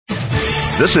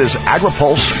This is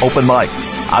AgriPulse Open Mic.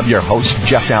 I'm your host,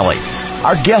 Jeff Daly.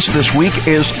 Our guest this week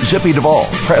is Zippy Duvall,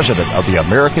 president of the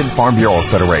American Farm Bureau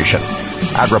Federation.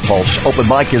 AgriPulse Open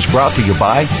Mic is brought to you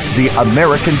by the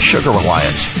American Sugar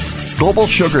Alliance. Global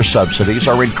sugar subsidies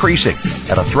are increasing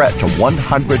and a threat to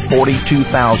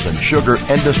 142,000 sugar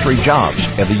industry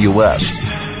jobs in the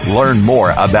U.S. Learn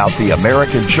more about the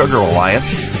American Sugar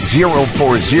Alliance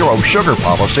 040 Sugar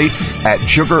Policy at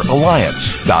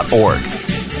sugaralliance.org.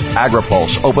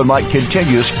 AgriPulse Open Mic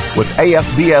continues with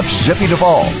AFBF's Zippy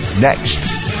Duvall next.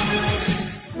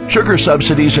 Sugar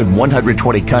subsidies in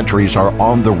 120 countries are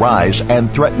on the rise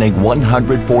and threatening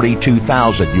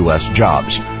 142,000 U.S.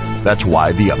 jobs. That's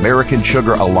why the American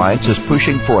Sugar Alliance is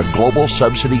pushing for a global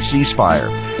subsidy ceasefire.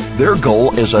 Their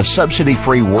goal is a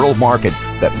subsidy-free world market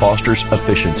that fosters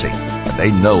efficiency. And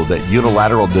they know that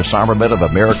unilateral disarmament of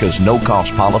America's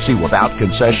no-cost policy without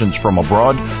concessions from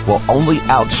abroad will only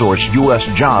outsource U.S.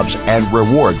 jobs and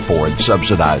reward foreign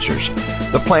subsidizers.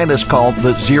 The plan is called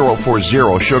the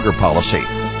 040 Sugar Policy,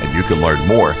 and you can learn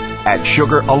more at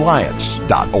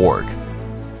sugaralliance.org.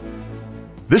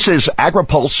 This is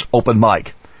AgriPulse Open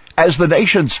Mic. As the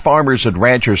nation's farmers and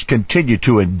ranchers continue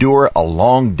to endure a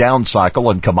long down cycle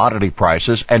in commodity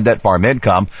prices and net farm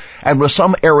income, and with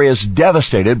some areas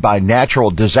devastated by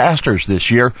natural disasters this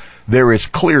year, there is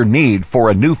clear need for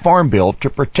a new farm bill to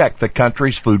protect the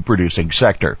country's food-producing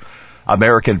sector.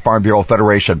 American Farm Bureau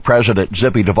Federation President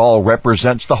Zippy Duvall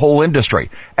represents the whole industry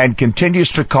and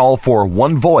continues to call for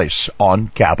one voice on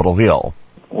Capitol Hill.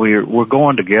 We're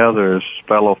going together as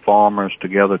fellow farmers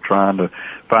together, trying to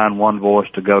find one voice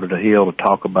to go to the Hill to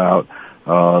talk about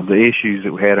the issues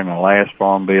that we had in our last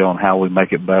farm bill and how we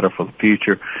make it better for the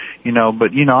future.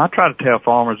 But I try to tell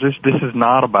farmers this is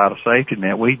not about a safety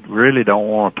net. We really don't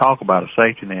want to talk about a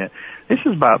safety net. This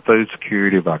is about food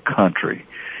security of our country.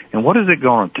 And what is it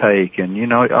going to take?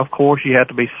 And, of course, you have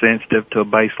to be sensitive to a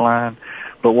baseline.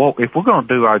 But if we're going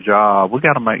to do our job, we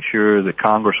got to make sure that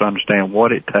Congress understands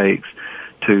what it takes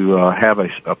to have a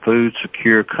food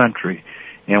secure country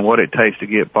and what it takes to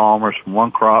get farmers from one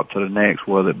crop to the next,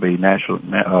 whether it be natural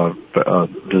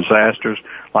disasters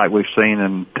like we've seen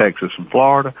in Texas and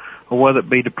Florida, or whether it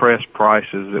be depressed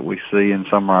prices that we see in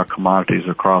some of our commodities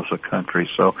across the country.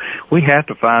 So we have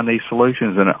to find these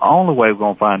solutions, and the only way we're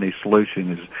going to find these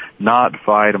solutions is not to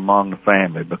fight among the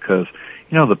family, because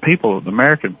the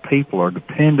American people are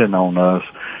dependent on us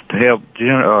to help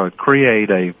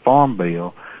create a farm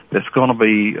bill that's going to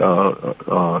be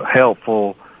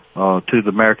helpful to the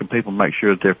American people, make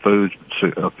sure that their food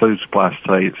supply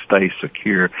stays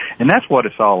secure. And that's what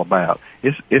it's all about.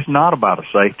 It's not about a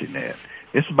safety net.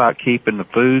 It's about keeping the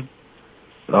food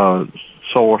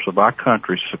source of our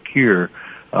country secure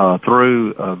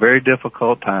through very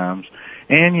difficult times.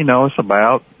 And, it's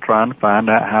about trying to find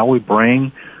out how we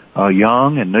bring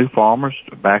young and new farmers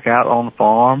back out on the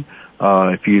farm.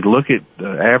 If you look at the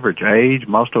average age,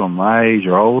 most of them my age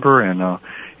are older, and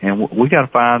we got to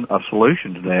find a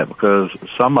solution to that, because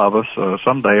some of us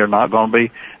someday are not going to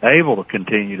be able to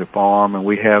continue to farm, and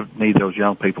we need those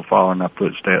young people following our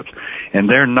footsteps. And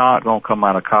they're not going to come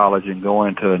out of college and go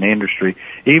into an industry,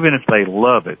 even if they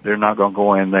love it. They're not going to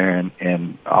go in there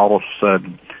and all of a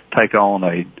sudden take on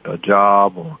a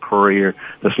job or a career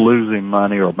that's losing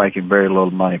money or making very little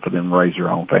money for them to raise their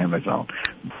own families on.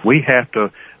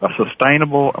 A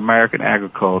sustainable American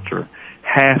agriculture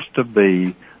has to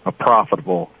be a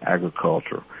profitable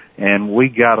agriculture. And we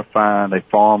got to find a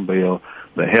farm bill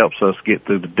that helps us get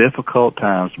through the difficult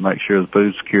times to make sure the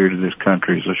food security of this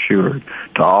country is assured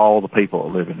to all the people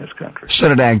that live in this country.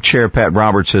 Senate Ag Chair Pat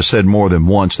Roberts has said more than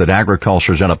once that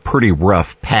agriculture is in a pretty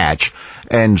rough patch.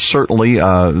 And certainly,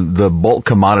 the bulk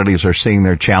commodities are seeing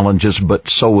their challenges, but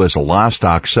so is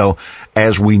livestock. So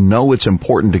as we know, it's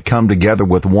important to come together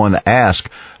with one ask.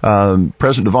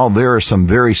 President Duvall, there are some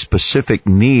very specific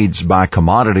needs by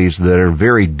commodities that are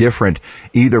very different,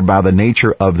 either by the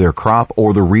nature of their crop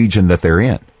or the region that they're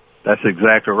in. That's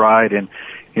exactly right. And,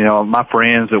 my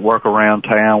friends that work around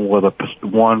town with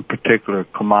one particular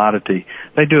commodity,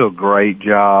 they do a great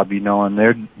job, and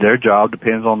their job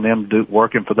depends on them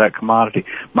working for that commodity.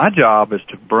 My job is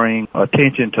to bring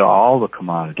attention to all the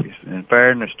commodities and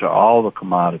fairness to all the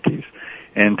commodities,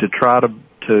 and to try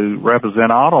to represent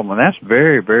all of them. And that's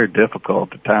very, very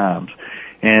difficult at times.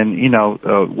 And,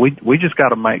 we just got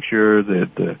to make sure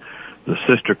that the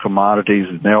sister commodities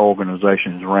and their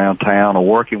organizations around town are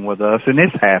working with us, and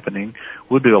it's happening.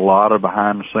 We'll do a lot of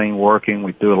behind-the-scene working.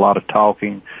 We do a lot of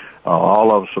talking.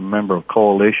 All of us are member of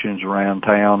coalitions around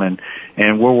town,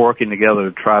 and we're working together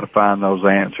to try to find those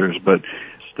answers. But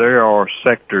there are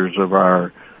sectors of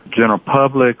our general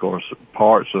public or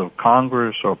parts of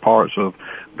Congress or parts of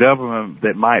government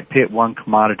that might pit one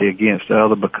commodity against the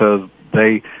other because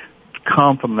they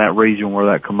come from that region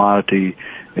where that commodity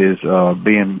is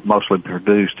being mostly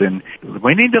produced. And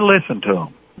we need to listen to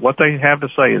them. What they have to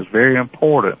say is very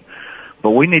important.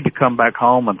 But we need to come back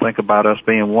home and think about us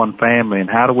being one family and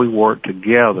how do we work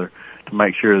together to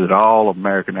make sure that all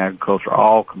American agriculture,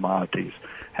 all commodities,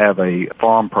 have a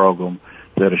farm program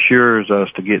that assures us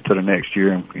to get to the next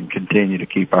year and continue to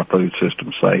keep our food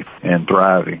system safe and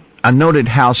thriving. I noted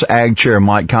House Ag Chair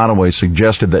Mike Conaway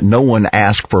suggested that no one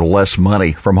asked for less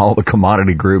money from all the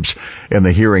commodity groups in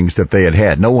the hearings that they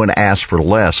had. No one asked for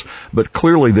less, but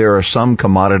clearly there are some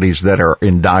commodities that are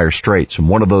in dire straits, and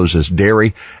one of those is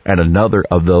dairy, and another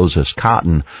of those is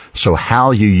cotton. So how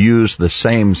you use the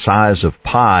same size of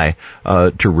pie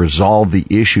to resolve the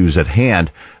issues at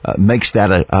hand makes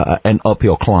that an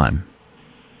uphill climb.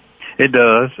 It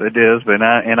does, but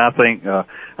I think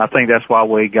that's why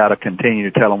we got to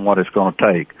continue to tell them what it's going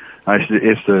to take.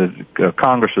 It's the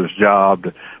Congress's job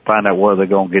to find out where they're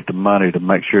going to get the money to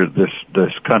make sure that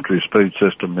this country's food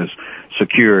system is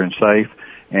secure and safe,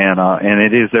 and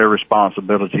it is their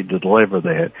responsibility to deliver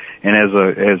that. And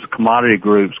as commodity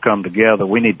groups come together,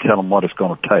 we need to tell them what it's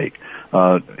going to take.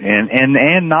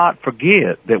 And not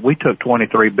forget that we took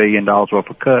 $23 billion worth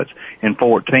of cuts in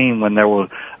 2014 when there were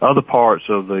other parts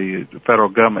of the federal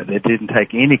government that didn't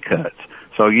take any cuts.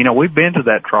 So, we've been to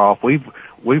that trough.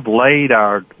 We've laid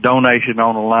our donation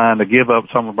on the line to give up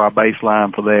some of our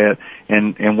baseline for that.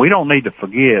 And we don't need to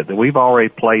forget that we've already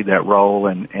played that role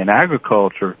in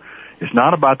agriculture. It's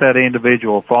not about that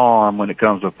individual farm when it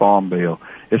comes to a farm bill.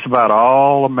 It's about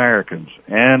all Americans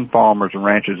and farmers and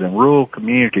ranchers and rural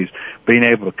communities being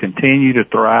able to continue to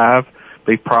thrive,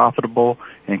 be profitable,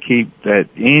 and keep that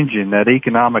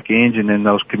economic engine in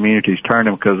those communities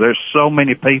turning, because there's so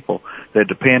many people that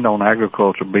depend on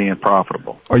agriculture being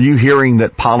profitable. Are you hearing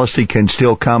that policy can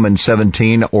still come in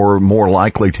 17 or more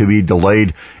likely to be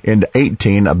delayed into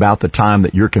 18 about the time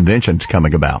that your convention's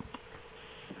coming about?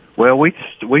 Well, we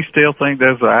still think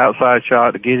there's an outside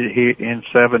shot to get it here in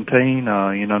 17. Now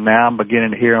I'm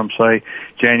beginning to hear them say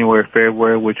January,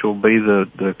 February, which will be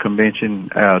the convention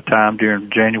time during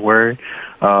January.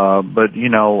 But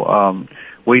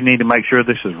we need to make sure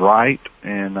this is right,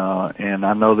 and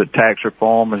I know that tax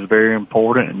reform is very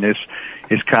important, and this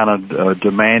is kind of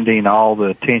demanding all the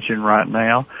attention right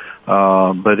now.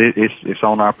 But it's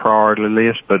on our priority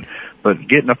list. But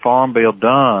getting a farm bill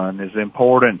done is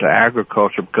important to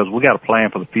agriculture because we got a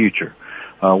plan for the future.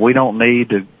 We don't need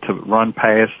to run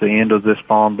past the end of this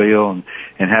farm bill and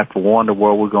have to wonder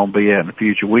where we're going to be at in the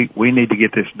future. We need to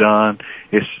get this done.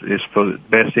 It's for the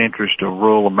best interest of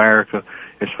rural America.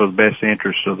 It's for the best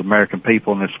interest of the American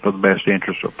people, and it's for the best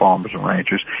interest of farmers and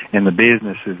ranchers and the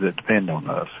businesses that depend on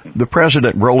us. The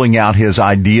president rolling out his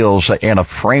ideals and a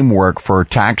framework for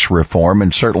tax reform,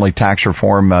 and certainly tax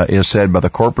reform is said by the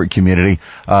corporate community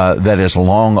that is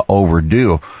long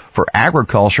overdue. For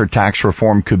agriculture, tax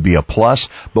reform could be a plus,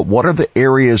 but what are the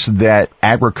areas that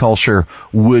agriculture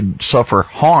would suffer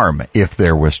harm if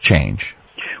there was change?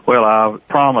 Well, I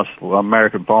promise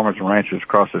American farmers and ranchers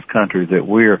across this country that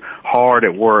we're hard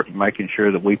at work making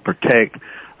sure that we protect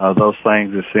those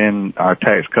things that's in our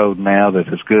tax code now that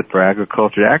is good for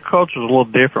agriculture. Agriculture is a little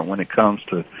different when it comes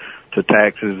to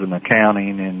taxes and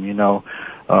accounting, and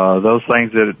those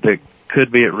things that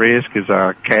could be at risk is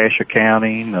our cash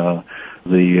accounting,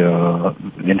 the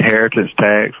inheritance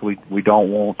tax. We don't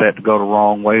want that to go the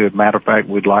wrong way. As a matter of fact,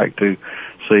 we'd like to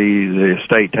see the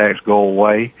estate tax go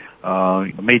away.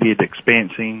 Immediate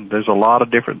expensing. There's a lot of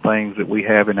different things that we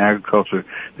have in agriculture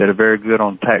that are very good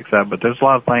on the tax side, but there's a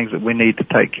lot of things that we need to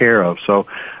take care of. So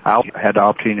I had the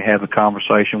opportunity to have a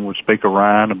conversation with Speaker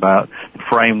Ryan about the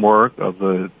framework of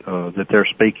that they're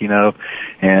speaking of,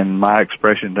 and my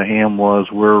expression to him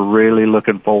was we're really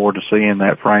looking forward to seeing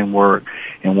that framework,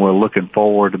 and we're looking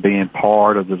forward to being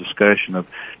part of the discussion of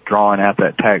drawing out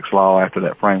that tax law after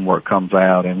that framework comes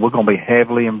out. And we're going to be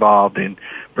heavily involved in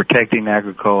protecting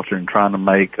agriculture and trying to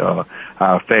make our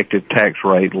effective tax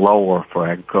rate lower for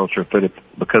agriculture.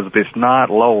 Because if it's not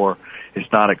lower, it's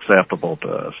not acceptable to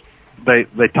us.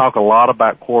 They talk a lot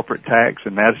about corporate tax,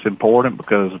 and that's important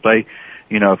because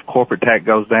if corporate tax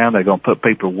goes down, they're going to put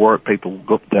people to work. People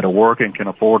that are working can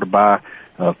afford to buy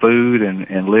food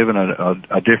and live in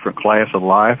a different class of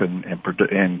life and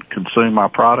consume our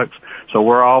products. So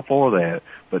we're all for that.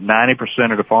 But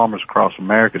 90% of the farmers across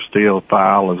America still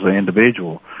file as an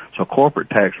individual. So corporate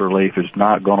tax relief is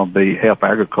not going to help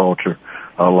agriculture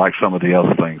like some of the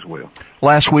other things will.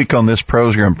 Last week on this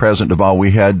program, President Duvall,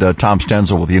 we had Tom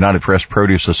Stenzel with the United Fresh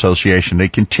Produce Association. They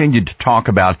continued to talk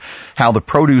about how the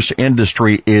produce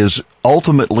industry is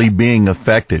ultimately being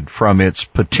affected from its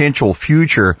potential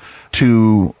future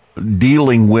to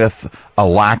dealing with a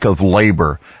lack of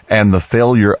labor and the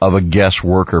failure of a guest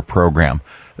worker program.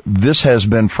 This has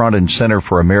been front and center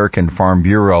for American Farm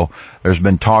Bureau. There's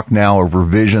been talk now of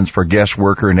revisions for guest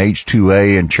worker and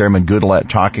H-2A, and Chairman Goodlatte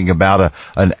talking about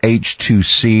an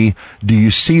H-2C. Do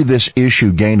you see this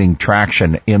issue gaining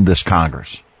traction in this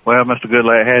Congress? Well, Mr.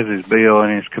 Goodlatte has his bill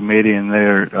in his committee, and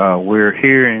we're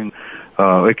hearing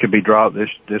it could be dropped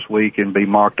this week and be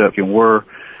marked up, and we're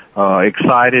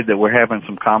excited that we're having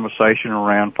some conversation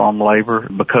around farm labor,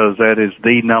 because that is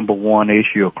the number one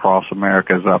issue across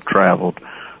America as I've traveled.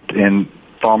 And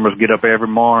farmers get up every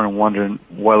morning wondering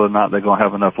whether or not they're going to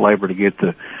have enough labor to get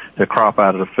the crop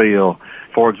out of the field.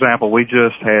 For example, we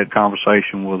just had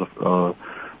conversation with a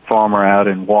farmer out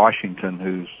in Washington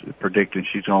who's predicting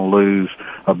she's going to lose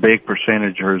a big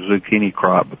percentage of her zucchini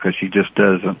crop because she just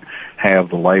doesn't have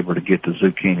the labor to get the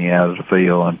zucchini out of the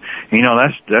field. And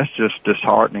that's just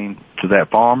disheartening to that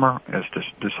farmer. It's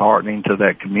just disheartening to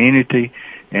that community.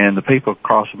 And the people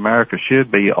across America should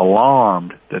be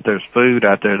alarmed that there's food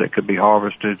out there that could be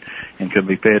harvested and could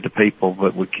be fed to people,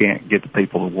 but we can't get the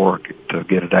people to work to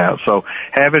get it out. So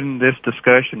having this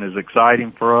discussion is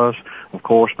exciting for us. Of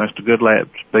course, Mr.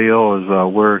 Goodlatte's bill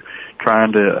is we're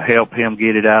trying to help him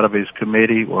get it out of his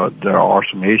committee. Well, there are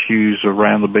some issues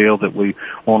around the bill that we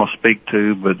want to speak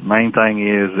to, but the main thing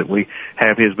is that we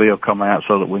have his bill come out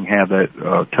so that we can have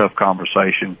that tough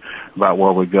conversation about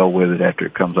where we go with it after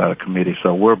it comes out of committee.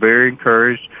 So we're very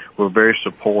encouraged. We're very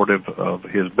supportive of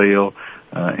his bill,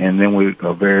 and then we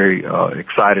are very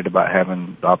excited about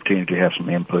having the opportunity to have some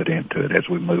input into it as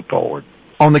we move forward.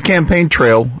 On the campaign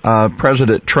trail,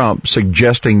 President Trump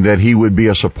suggesting that he would be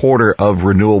a supporter of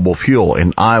renewable fuel.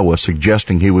 In Iowa,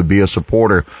 suggesting he would be a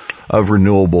supporter of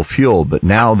renewable fuel. But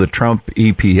now the Trump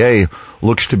EPA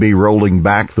looks to be rolling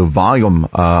back the volume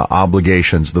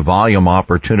obligations, the volume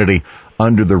opportunity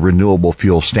under the renewable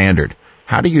fuel standard.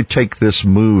 How do you take this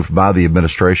move by the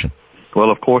administration?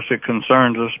 Well, of course, it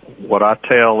concerns us. What I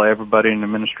tell everybody in the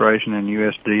administration and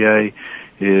USDA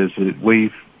is that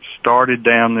we've started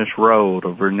down this road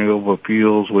of renewable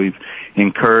fuels. We've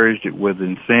encouraged it with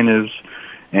incentives,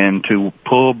 and to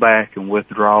pull back and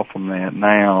withdraw from that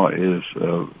now is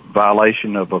a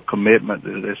violation of a commitment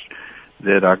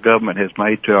that our government has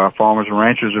made to our farmers and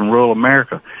ranchers in rural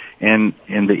America. And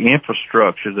the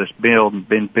infrastructure that's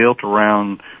been built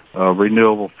around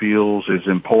renewable fuels is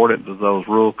important to those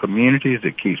rural communities.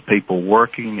 It keeps people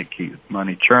working, it keeps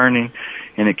money churning,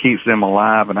 and it keeps them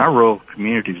alive. And our rural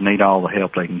communities need all the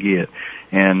help they can get.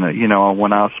 And,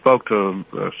 when I spoke to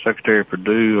Secretary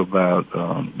Perdue about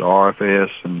the RFS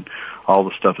and all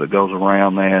the stuff that goes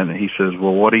around that, and he says,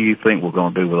 well, what do you think we're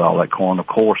going to do with all that corn? Of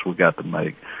course, we got to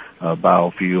make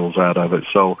biofuels out of it.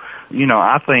 So,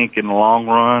 I think in the long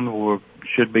run, we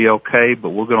should be okay, but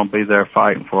we're going to be there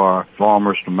fighting for our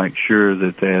farmers to make sure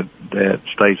that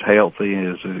stays healthy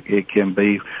as it can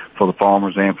be for the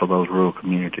farmers and for those rural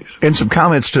communities. In some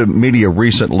comments to media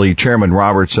recently, Chairman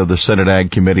Roberts of the Senate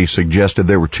Ag Committee suggested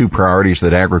there were two priorities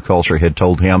that agriculture had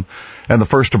told him. And the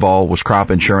first of all was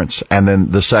crop insurance, and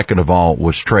then the second of all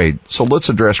was trade. So let's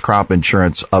address crop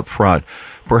insurance up front.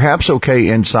 Perhaps okay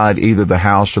inside either the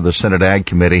House or the Senate Ag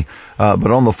Committee,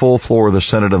 but on the full floor of the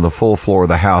Senate and the full floor of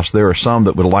the House, there are some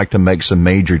that would like to make some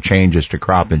major changes to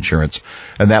crop insurance,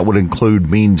 and that would include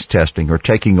means testing or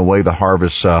taking away the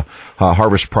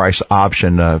harvest price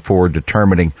option for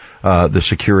determining the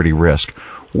security risk.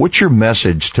 What's your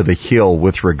message to the Hill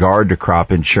with regard to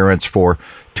crop insurance for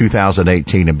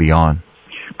 2018 and beyond?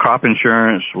 Crop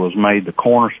insurance was made the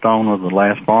cornerstone of the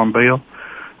last Farm Bill.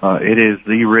 It is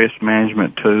the risk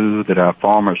management tool that our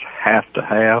farmers have to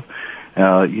have.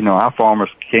 Our farmers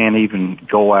can't even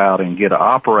go out and get an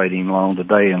operating loan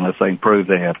today unless they can prove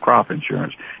they have crop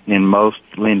insurance in most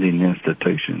lending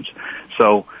institutions.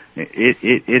 So it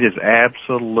is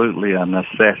absolutely a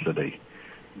necessity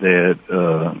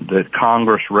that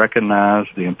Congress recognize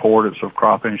the importance of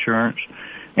crop insurance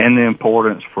and the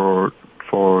importance for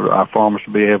our farmers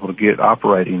to be able to get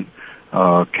operating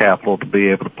capital to be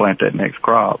able to plant that next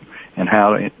crop, and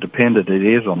how dependent it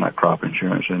is on that crop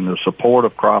insurance. And the support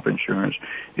of crop insurance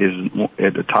is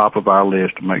at the top of our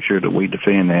list to make sure that we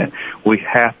defend that. We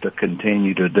have to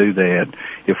continue to do that.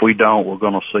 If we don't, we're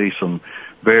going to see some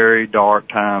very dark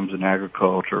times in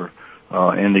agriculture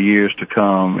in the years to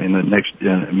come, in the next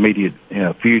immediate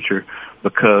future,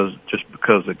 because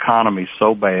the economy is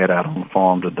so bad out on the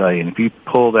farm today. And if you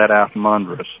pull that out from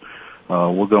under us,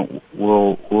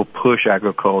 we'll push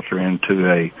agriculture into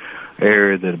a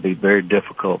area that'll be very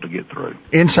difficult to get through.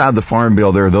 Inside the Farm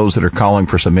Bill, there are those that are calling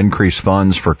for some increased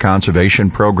funds for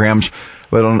conservation programs.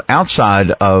 But on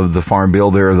outside of the Farm Bill,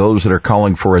 there are those that are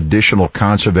calling for additional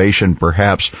conservation,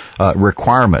 perhaps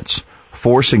requirements,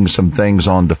 forcing some things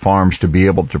onto farms to be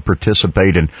able to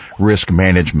participate in risk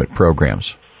management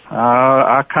programs.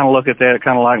 I kind of look at that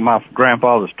kind of like my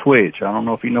grandfather's twitch. I don't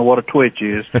know if you know what a twitch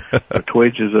is. A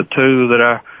twitch is a tool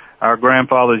that our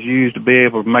grandfathers used to be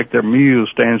able to make their mules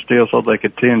stand still so they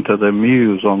could tend to their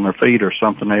mules on their feet or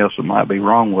something else that might be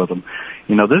wrong with them.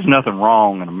 You know, there's nothing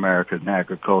wrong in America in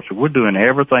agriculture. We're doing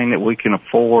everything that we can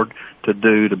afford to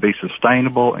do to be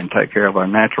sustainable and take care of our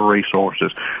natural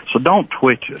resources. So don't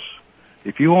twitch us.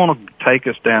 If you want to take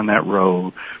us down that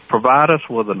road, provide us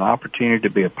with an opportunity to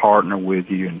be a partner with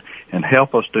you and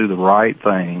help us do the right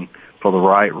thing for the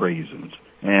right reasons.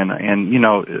 And you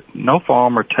know, no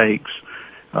farmer takes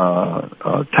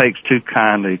too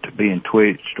kindly to being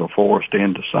twitched or forced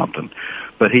into something.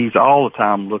 But he's all the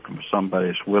time looking for somebody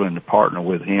that's willing to partner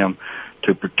with him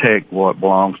to protect what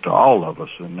belongs to all of us,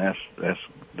 and that's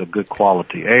the good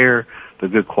quality air, the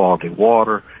good quality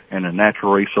water, and the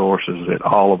natural resources that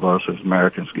all of us as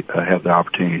Americans have the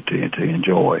opportunity to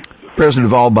enjoy.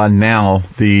 President Duvall, by now,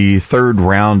 the third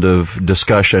round of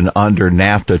discussion under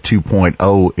NAFTA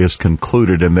 2.0 is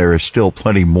concluded, and there is still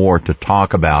plenty more to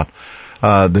talk about.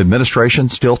 The administration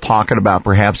still talking about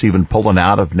perhaps even pulling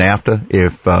out of NAFTA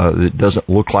if it doesn't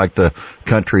look like the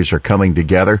countries are coming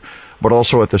together, but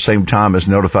also at the same time has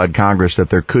notified Congress that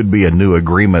there could be a new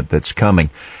agreement that's coming.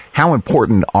 How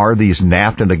important are these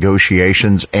NAFTA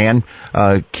negotiations and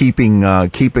keeping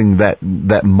that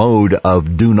mode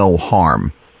of do no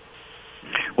harm?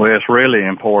 Well, it's really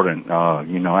important.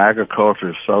 You know, agriculture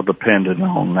is so dependent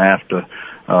on NAFTA.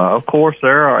 Of course,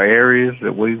 there are areas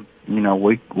that we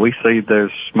see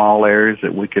there's small areas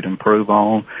that we could improve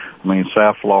on. I mean,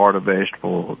 South Florida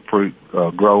vegetable fruit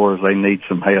growers, they need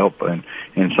some help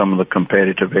in some of the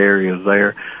competitive areas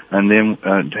there. And then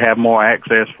to have more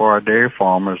access for our dairy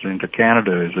farmers into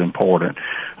Canada is important.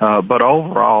 But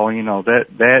overall, you know,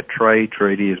 that trade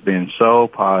treaty has been so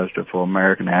positive for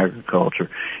American agriculture.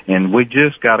 And we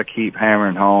just got to keep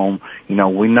hammering home. You know,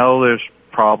 we know there's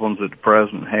problems that the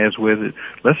president has with it.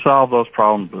 Let's solve those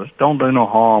problems, but let's don't do no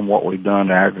harm what we've done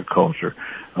to agriculture,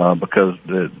 because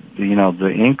the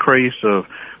increase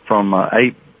from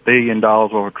 $8 billion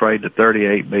over trade to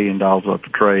 $38 billion over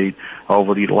trade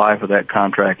over the life of that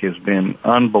contract has been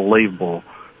unbelievable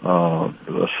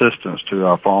assistance to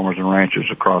our farmers and ranchers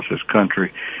across this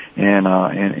country, and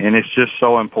it's just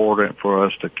so important for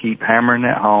us to keep hammering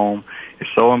that home. It's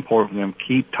so important for them to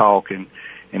keep talking.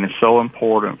 And it's so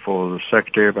important for the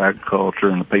Secretary of Agriculture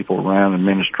and the people around the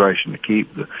administration to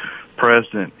keep the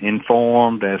president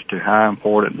informed as to how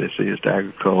important this is to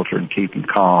agriculture and keep him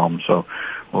calm. So,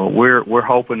 we're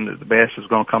hoping that the best is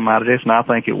going to come out of this, and I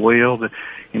think it will.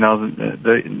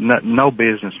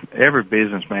 Every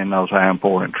businessman knows how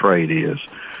important trade is.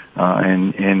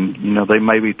 And you know, there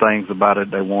may be things about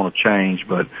it they want to change,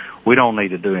 but we don't need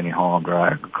to do any harm to our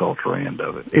agricultural end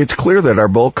of it. It's clear that our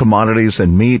bulk commodities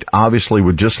and meat obviously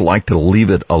would just like to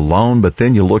leave it alone, but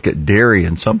then you look at dairy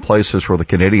in some places where the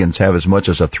Canadians have as much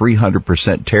as a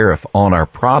 300% tariff on our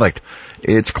product.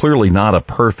 It's clearly not a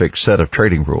perfect set of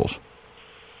trading rules.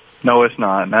 No, it's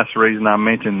not, and that's the reason I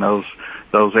mentioned those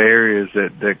areas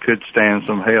that could stand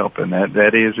some help, and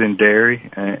that is in dairy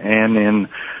and in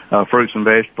fruits and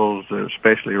vegetables,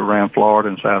 especially around Florida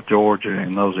and South Georgia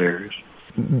and those areas.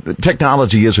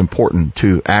 Technology is important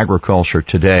to agriculture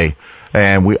today,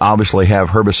 and we obviously have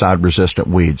herbicide-resistant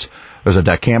weeds. There's a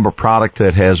dicamba product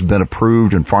that has been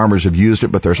approved and farmers have used it,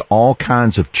 but there's all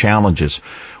kinds of challenges.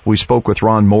 We spoke with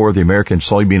Ron Moore of the American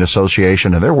Soybean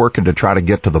Association, and they're working to try to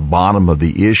get to the bottom of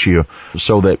the issue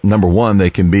so that, number one,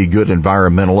 they can be good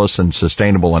environmentalists and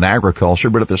sustainable in agriculture,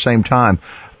 but at the same time,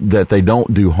 that they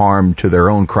don't do harm to their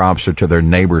own crops or to their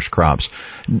neighbors' crops.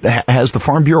 Has the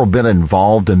Farm Bureau been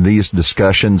involved in these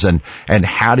discussions, and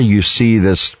how do you see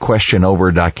this question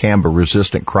over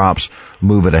dicamba-resistant crops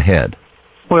moving ahead?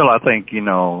 Well, I think, you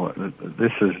know,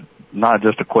 this is not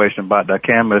just a question about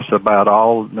dicamba, it's about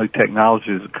all new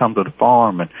technologies that come to the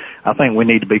farm, and I think we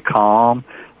need to be calm.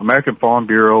 American Farm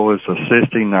Bureau is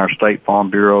assisting our state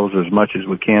farm bureaus as much as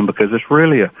we can because it's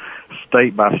really a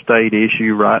state-by-state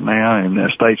issue right now, and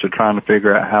the states are trying to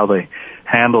figure out how they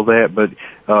handle that, but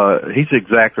he's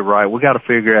exactly right. We got to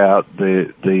figure out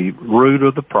the root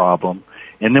of the problem,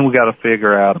 and then we got to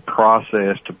figure out a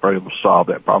process to be able to solve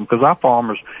that problem, because our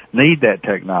farmers need that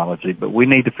technology, but we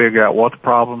need to figure out what the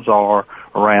problems are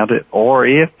around it, or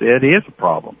if it is a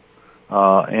problem.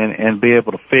 and be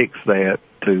able to fix that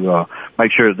to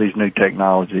make sure that these new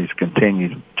technologies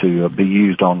continue to be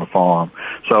used on the farm.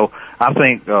 So I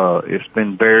think it's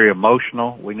been very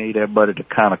emotional. We need everybody to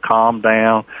kind of calm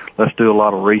down. Let's do a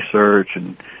lot of research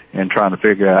and trying to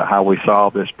figure out how we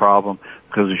solve this problem,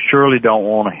 because we surely don't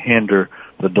want to hinder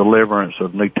the deliverance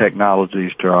of new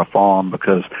technologies to our farm,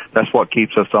 because that's what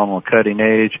keeps us on the cutting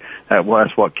edge.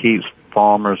 That's what keeps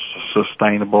farmers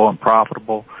sustainable and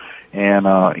profitable. And,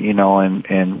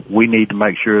 and we need to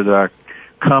make sure that our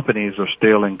companies are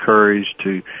still encouraged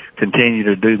to continue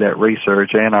to do that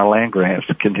research, and our land grants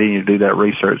to continue to do that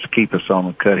research to keep us on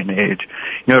the cutting edge.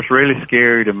 It's really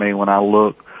scary to me when I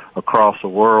look across the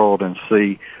world and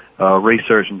see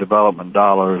research and development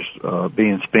dollars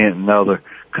being spent in other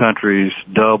countries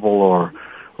double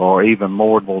or even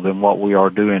more than what we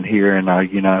are doing here in our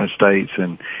United States.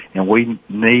 And we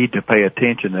need to pay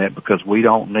attention to that, because we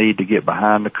don't need to get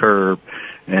behind the curve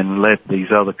and let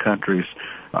these other countries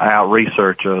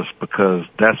out-research us, because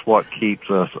that's what keeps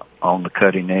us on the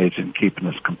cutting edge and keeping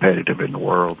us competitive in the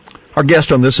world. Our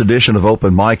guest on this edition of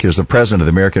Open Mic is the president of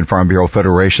the American Farm Bureau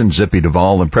Federation, Zippy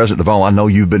Duvall. And President Duvall, I know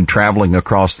you've been traveling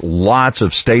across lots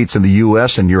of states in the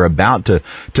U.S., and you're about to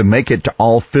make it to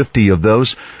all 50 of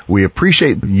those. We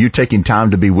appreciate you taking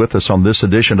time to be with us on this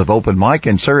edition of Open Mic.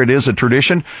 And, sir, it is a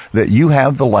tradition that you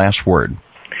have the last word.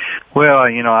 Well,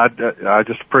 I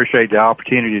just appreciate the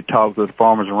opportunity to talk to the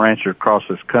farmers and ranchers across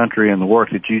this country, and the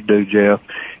work that you do, Jeff,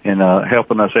 in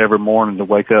helping us every morning to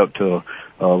wake up to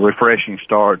a refreshing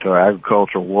start to our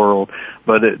agricultural world.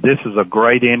 But this is a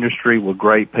great industry with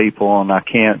great people, and I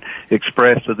can't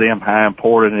express to them how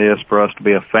important it is for us to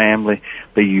be a family,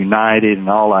 be united, and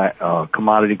all our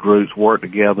commodity groups work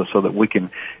together so that we can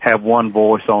have one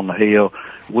voice on the Hill.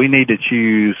 We need to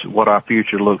choose what our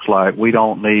future looks like. We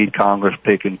don't need Congress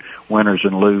picking winners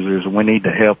and losers, and we need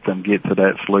to help them get to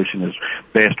that solution as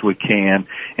best we can.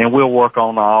 And we'll work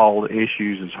on all the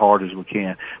issues as hard as we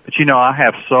can. But, I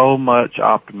have so much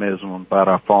optimism about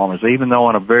our farmers, even though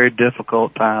in a very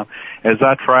difficult time. As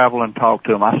I travel and talk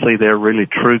to them, I see their really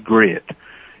true grit.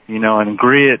 And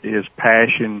grit is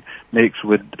passion mixed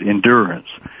with endurance.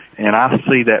 And I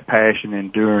see that passion,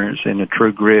 endurance, and the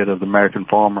true grit of the American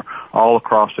farmer all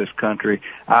across this country.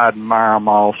 I admire them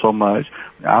all so much.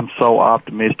 I'm so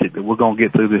optimistic that we're going to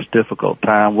get through this difficult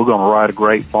time. We're going to write a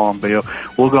great farm bill.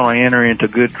 We're going to enter into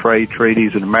good trade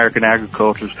treaties, and American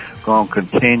agriculture is going to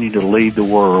continue to lead the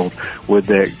world with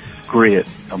that grit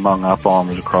among our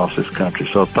farmers across this country.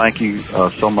 So thank you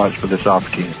so much for this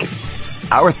opportunity.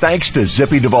 Our thanks to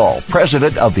Zippy Duvall,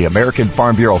 president of the American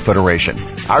Farm Bureau Federation,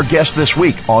 our guest this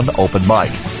week on Open Mic.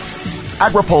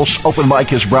 AgriPulse Open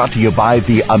Mic is brought to you by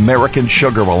the American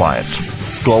Sugar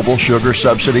Alliance. Global sugar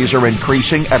subsidies are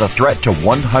increasing at a threat to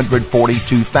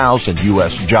 142,000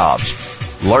 U.S. jobs.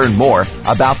 Learn more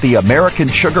about the American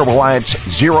Sugar Alliance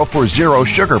 0 for 0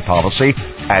 sugar policy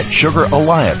at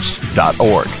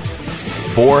sugaralliance.org.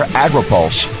 For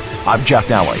AgriPulse, I'm Jeff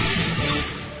Nally.